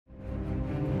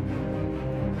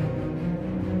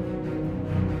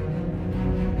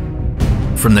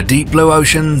From the deep blue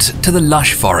oceans to the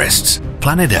lush forests,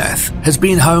 planet Earth has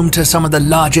been home to some of the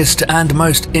largest and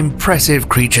most impressive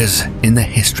creatures in the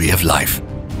history of life.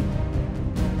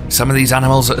 Some of these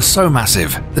animals are so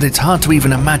massive that it's hard to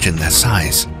even imagine their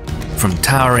size. From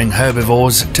towering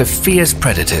herbivores to fierce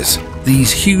predators,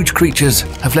 these huge creatures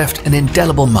have left an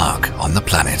indelible mark on the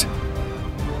planet.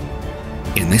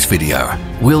 In this video,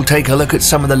 we'll take a look at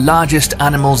some of the largest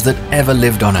animals that ever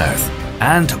lived on Earth,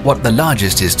 and what the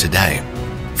largest is today.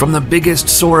 From the biggest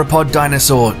sauropod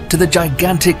dinosaur to the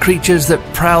gigantic creatures that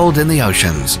prowled in the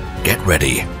oceans, get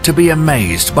ready to be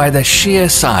amazed by the sheer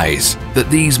size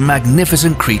that these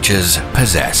magnificent creatures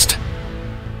possessed.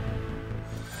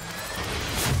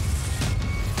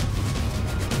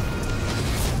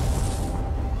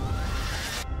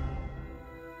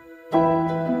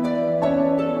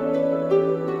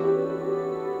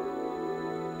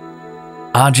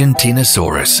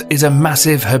 Argentinosaurus is a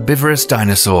massive herbivorous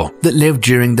dinosaur that lived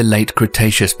during the late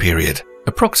Cretaceous period,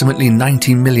 approximately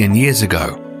 90 million years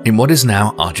ago, in what is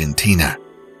now Argentina.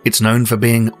 It's known for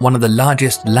being one of the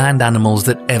largest land animals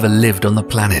that ever lived on the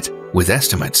planet, with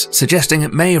estimates suggesting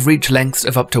it may have reached lengths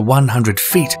of up to 100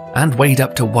 feet and weighed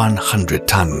up to 100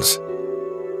 tons.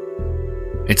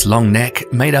 Its long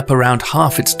neck made up around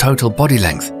half its total body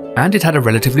length, and it had a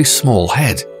relatively small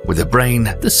head, with a brain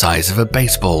the size of a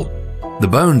baseball. The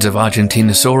bones of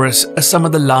Argentinosaurus are some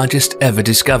of the largest ever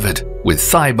discovered, with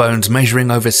thigh bones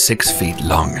measuring over 6 feet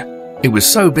long. It was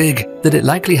so big that it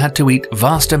likely had to eat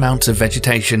vast amounts of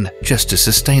vegetation just to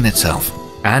sustain itself,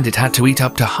 and it had to eat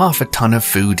up to half a ton of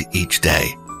food each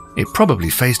day. It probably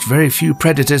faced very few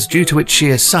predators due to its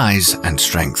sheer size and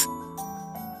strength.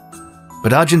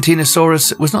 But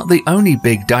Argentinosaurus was not the only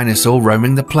big dinosaur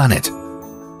roaming the planet.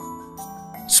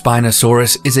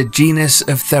 Spinosaurus is a genus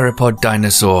of theropod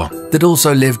dinosaur that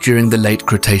also lived during the late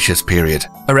Cretaceous period,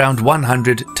 around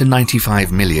 100 to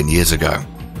 95 million years ago.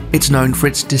 It's known for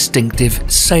its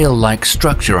distinctive sail-like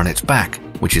structure on its back,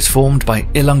 which is formed by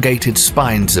elongated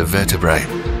spines of vertebrae.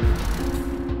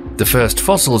 The first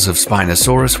fossils of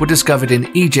Spinosaurus were discovered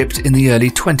in Egypt in the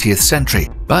early 20th century,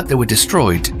 but they were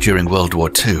destroyed during World War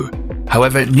II.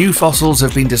 However, new fossils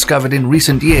have been discovered in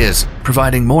recent years,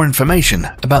 providing more information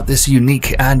about this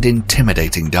unique and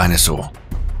intimidating dinosaur.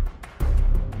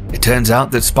 It turns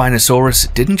out that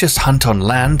Spinosaurus didn't just hunt on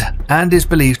land and is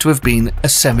believed to have been a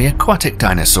semi-aquatic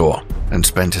dinosaur and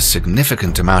spent a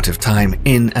significant amount of time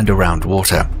in and around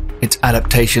water. Its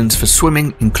adaptations for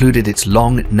swimming included its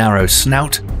long, narrow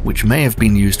snout, which may have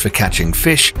been used for catching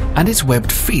fish, and its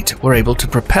webbed feet were able to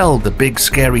propel the big,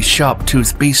 scary,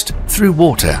 sharp-toothed beast through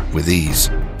water with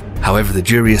ease. However, the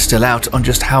jury is still out on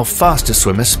just how fast a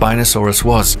swimmer Spinosaurus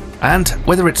was, and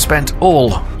whether it spent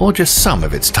all or just some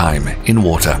of its time in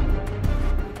water.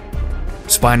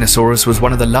 Spinosaurus was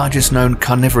one of the largest known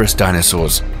carnivorous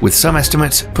dinosaurs, with some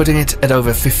estimates putting it at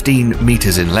over 15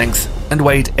 meters in length and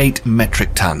weighed 8 metric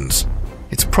tons.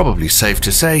 It's probably safe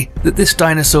to say that this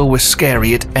dinosaur was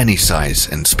scary at any size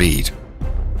and speed.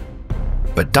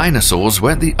 But dinosaurs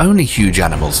weren't the only huge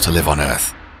animals to live on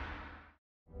Earth.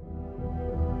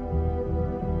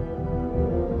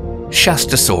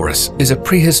 Shastasaurus is a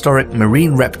prehistoric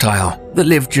marine reptile that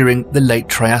lived during the late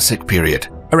Triassic period,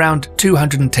 around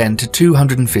 210 to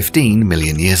 215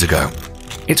 million years ago.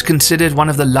 It's considered one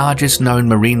of the largest known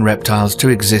marine reptiles to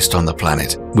exist on the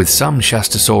planet, with some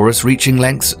Shastasaurus reaching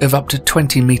lengths of up to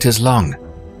 20 meters long.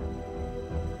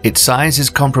 Its size is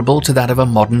comparable to that of a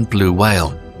modern blue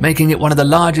whale, making it one of the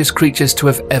largest creatures to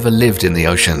have ever lived in the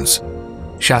oceans.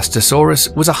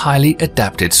 Shastasaurus was a highly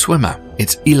adapted swimmer.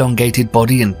 Its elongated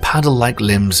body and paddle-like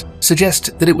limbs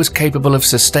suggest that it was capable of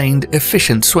sustained,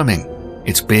 efficient swimming.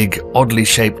 Its big, oddly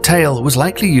shaped tail was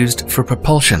likely used for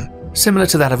propulsion, similar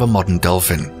to that of a modern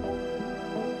dolphin.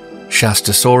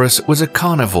 Shastasaurus was a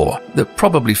carnivore that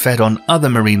probably fed on other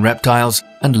marine reptiles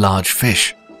and large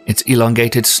fish. Its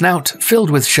elongated snout, filled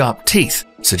with sharp teeth,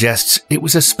 suggests it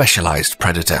was a specialized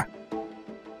predator.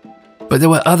 But there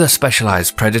were other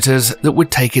specialized predators that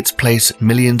would take its place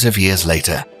millions of years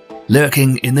later,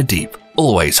 lurking in the deep,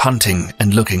 always hunting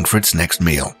and looking for its next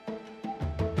meal.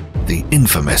 The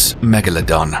infamous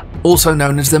megalodon, also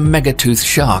known as the megatoothed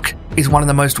shark, is one of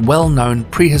the most well-known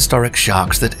prehistoric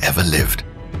sharks that ever lived.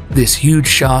 This huge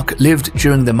shark lived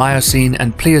during the Miocene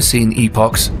and Pliocene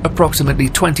epochs, approximately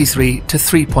 23 to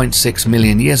 3.6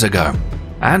 million years ago,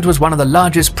 and was one of the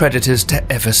largest predators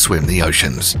to ever swim the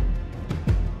oceans.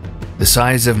 The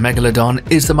size of megalodon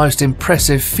is the most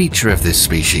impressive feature of this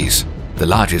species. The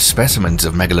largest specimens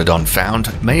of megalodon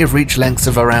found may have reached lengths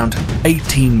of around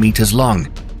 18 meters long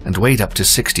and weighed up to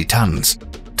 60 tons.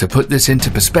 To put this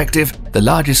into perspective, the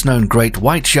largest known great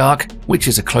white shark which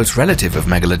is a close relative of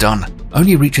Megalodon,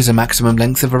 only reaches a maximum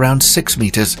length of around 6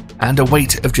 meters and a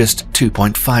weight of just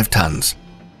 2.5 tons.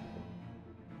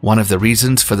 One of the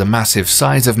reasons for the massive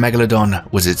size of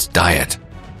Megalodon was its diet.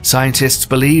 Scientists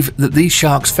believe that these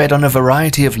sharks fed on a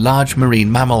variety of large marine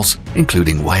mammals,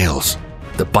 including whales.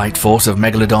 The bite force of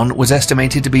Megalodon was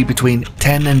estimated to be between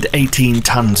 10 and 18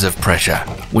 tons of pressure,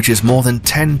 which is more than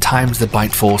 10 times the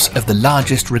bite force of the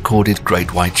largest recorded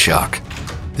great white shark.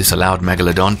 This allowed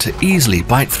Megalodon to easily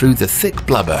bite through the thick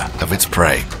blubber of its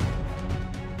prey.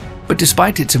 But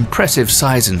despite its impressive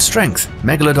size and strength,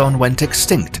 Megalodon went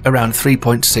extinct around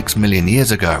 3.6 million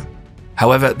years ago.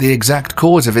 However, the exact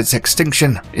cause of its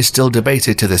extinction is still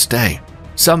debated to this day.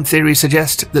 Some theories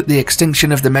suggest that the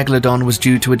extinction of the Megalodon was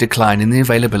due to a decline in the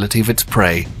availability of its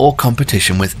prey or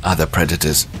competition with other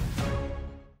predators.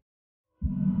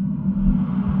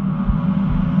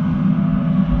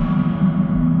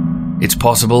 It's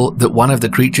possible that one of the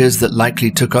creatures that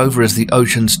likely took over as the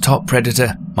ocean's top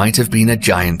predator might have been a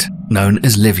giant known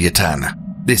as Leviathan.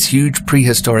 This huge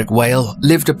prehistoric whale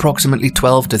lived approximately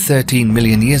 12 to 13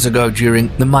 million years ago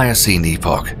during the Miocene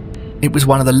epoch. It was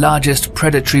one of the largest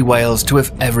predatory whales to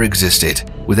have ever existed,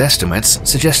 with estimates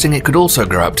suggesting it could also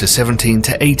grow up to 17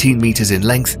 to 18 meters in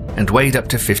length and weighed up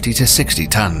to 50 to 60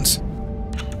 tons.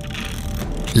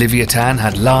 Leviathan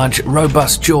had large,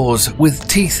 robust jaws with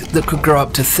teeth that could grow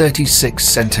up to 36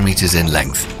 centimeters in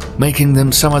length, making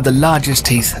them some of the largest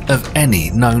teeth of any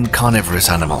known carnivorous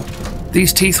animal.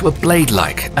 These teeth were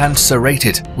blade-like and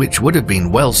serrated, which would have been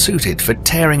well suited for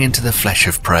tearing into the flesh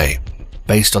of prey.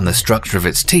 Based on the structure of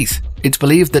its teeth, it's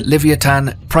believed that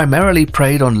Leviathan primarily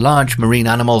preyed on large marine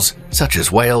animals such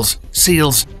as whales,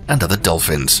 seals, and other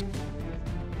dolphins.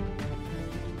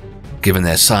 Given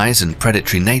their size and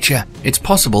predatory nature, it's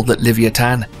possible that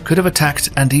Leviathan could have attacked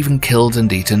and even killed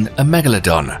and eaten a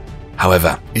Megalodon.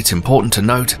 However, it's important to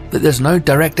note that there's no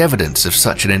direct evidence of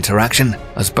such an interaction,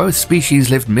 as both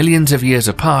species lived millions of years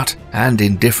apart and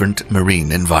in different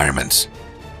marine environments.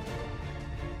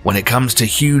 When it comes to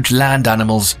huge land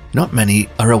animals, not many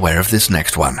are aware of this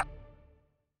next one.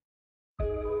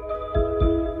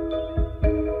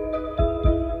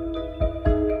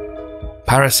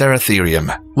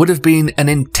 Paraceratherium would have been an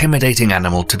intimidating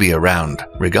animal to be around,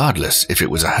 regardless if it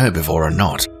was a herbivore or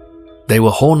not. They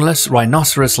were hornless,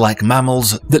 rhinoceros-like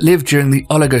mammals that lived during the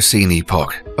Oligocene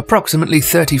epoch, approximately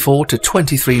 34 to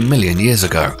 23 million years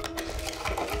ago.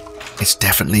 It's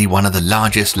definitely one of the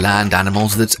largest land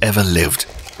animals that's ever lived,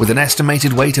 with an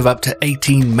estimated weight of up to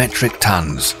 18 metric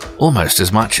tons, almost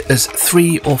as much as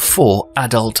 3 or 4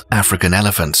 adult African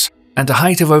elephants, and a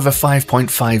height of over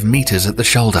 5.5 meters at the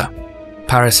shoulder.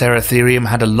 Paraceratherium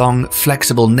had a long,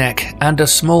 flexible neck and a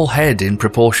small head in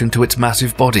proportion to its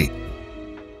massive body.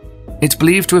 It's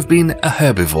believed to have been a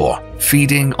herbivore,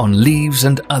 feeding on leaves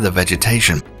and other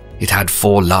vegetation. It had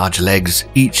 4 large legs,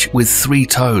 each with 3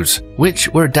 toes, which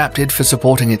were adapted for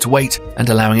supporting its weight and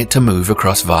allowing it to move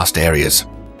across vast areas.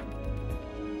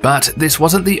 But this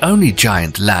wasn't the only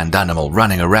giant land animal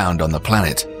running around on the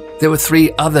planet. There were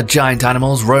 3 other giant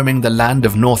animals roaming the land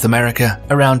of North America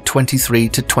around 23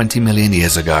 to 20 million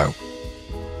years ago.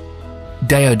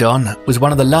 Daeodon was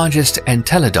one of the largest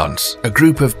entelodonts, a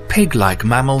group of pig-like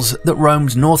mammals that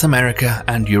roamed North America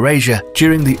and Eurasia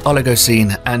during the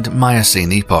Oligocene and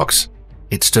Miocene epochs.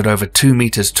 It stood over 2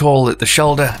 meters tall at the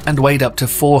shoulder and weighed up to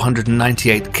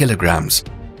 498 kilograms.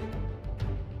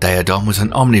 Daeodon was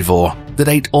an omnivore that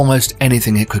ate almost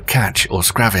anything it could catch or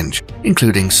scavenge,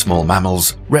 including small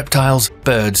mammals, reptiles,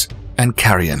 birds, and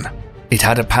carrion. It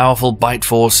had a powerful bite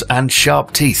force and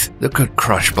sharp teeth that could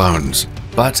crush bones.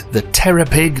 But the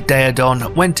pterapig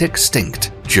Daeodon went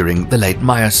extinct during the late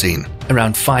Miocene,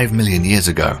 around 5 million years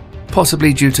ago,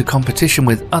 possibly due to competition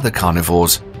with other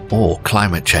carnivores or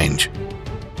climate change.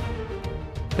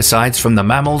 Aside from the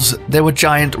mammals, there were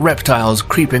giant reptiles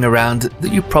creeping around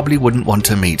that you probably wouldn't want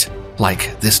to meet,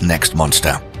 like this next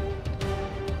monster.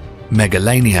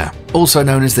 Megalania, also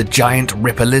known as the giant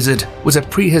ripper lizard, was a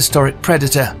prehistoric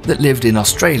predator that lived in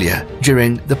Australia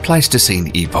during the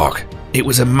Pleistocene epoch. It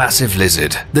was a massive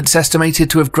lizard that's estimated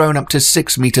to have grown up to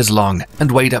 6 meters long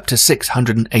and weighed up to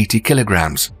 680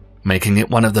 kilograms, making it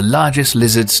one of the largest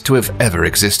lizards to have ever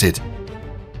existed.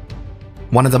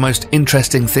 One of the most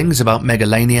interesting things about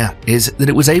Megalania is that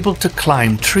it was able to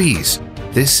climb trees.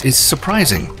 This is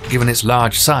surprising given its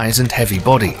large size and heavy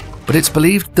body, but it's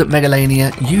believed that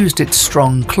Megalania used its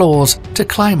strong claws to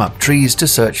climb up trees to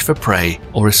search for prey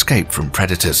or escape from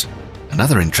predators.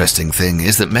 Another interesting thing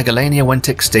is that Megalania went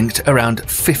extinct around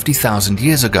 50,000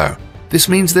 years ago. This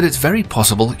means that it's very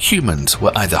possible humans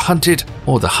were either hunted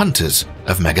or the hunters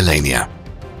of Megalania.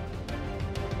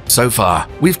 So far,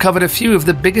 we've covered a few of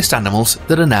the biggest animals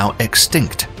that are now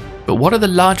extinct. But what are the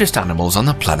largest animals on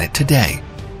the planet today?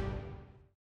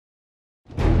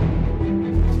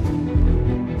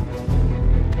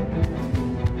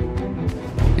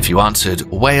 If you answered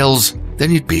whales,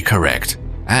 then you'd be correct,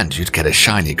 and you'd get a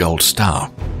shiny gold star.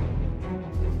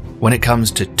 When it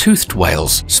comes to toothed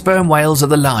whales, sperm whales are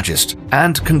the largest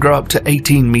and can grow up to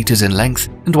 18 meters in length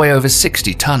and weigh over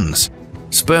 60 tons.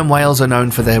 Sperm whales are known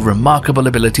for their remarkable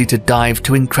ability to dive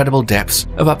to incredible depths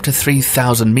of up to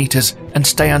 3,000 meters and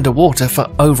stay underwater for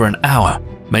over an hour,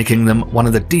 making them one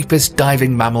of the deepest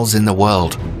diving mammals in the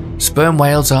world. Sperm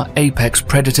whales are apex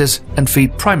predators and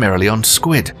feed primarily on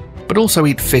squid, but also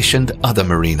eat fish and other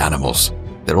marine animals.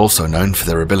 They're also known for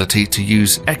their ability to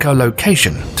use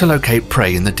echolocation to locate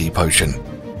prey in the deep ocean.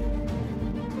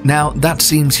 Now, that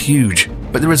seems huge,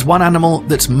 but there is one animal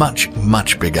that's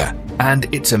much bigger,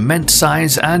 and its immense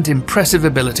size and impressive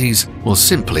abilities will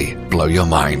simply blow your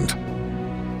mind.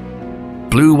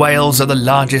 Blue whales are the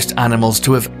largest animals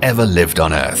to have ever lived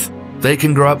on Earth. They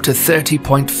can grow up to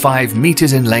 30.5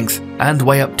 meters in length and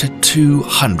weigh up to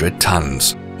 200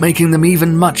 tons. Making them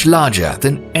even much larger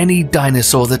than any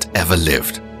dinosaur that ever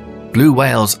lived. Blue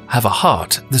whales have a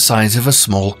heart the size of a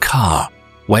small car,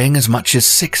 weighing as much as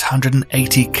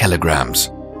 680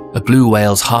 kilograms. A blue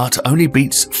whale's heart only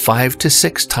beats 5 to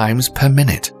 6 times per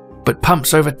minute, but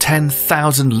pumps over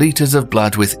 10,000 liters of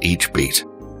blood with each beat.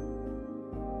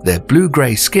 Their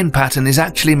blue-grey skin pattern is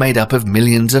actually made up of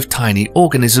millions of tiny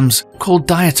organisms called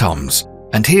diatoms.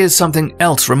 And here's something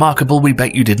else remarkable we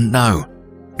bet you didn't know.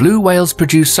 Blue whales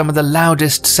produce some of the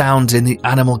loudest sounds in the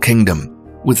animal kingdom,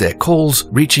 with their calls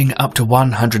reaching up to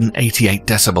 188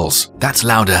 decibels. That's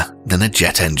louder than a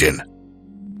jet engine.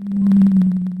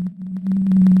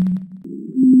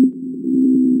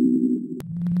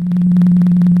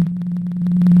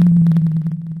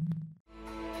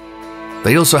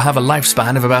 They also have a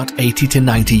lifespan of about 80 to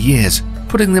 90 years,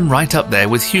 putting them right up there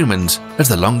with humans as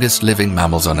the longest living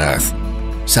mammals on Earth.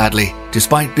 Sadly,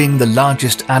 despite being the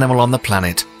largest animal on the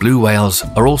planet, blue whales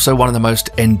are also one of the most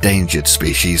endangered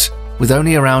species, with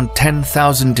only around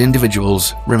 10,000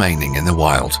 individuals remaining in the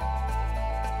wild.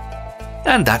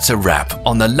 And that's a wrap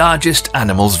on the largest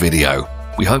animals video.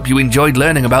 We hope you enjoyed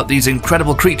learning about these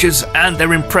incredible creatures and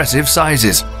their impressive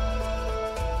sizes.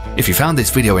 If you found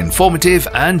this video informative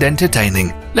and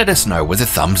entertaining, let us know with a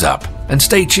thumbs up. And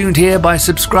stay tuned here by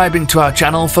subscribing to our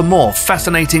channel for more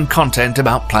fascinating content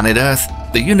about planet Earth,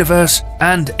 the universe,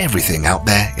 and everything out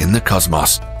there in the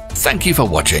cosmos. Thank you for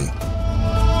watching.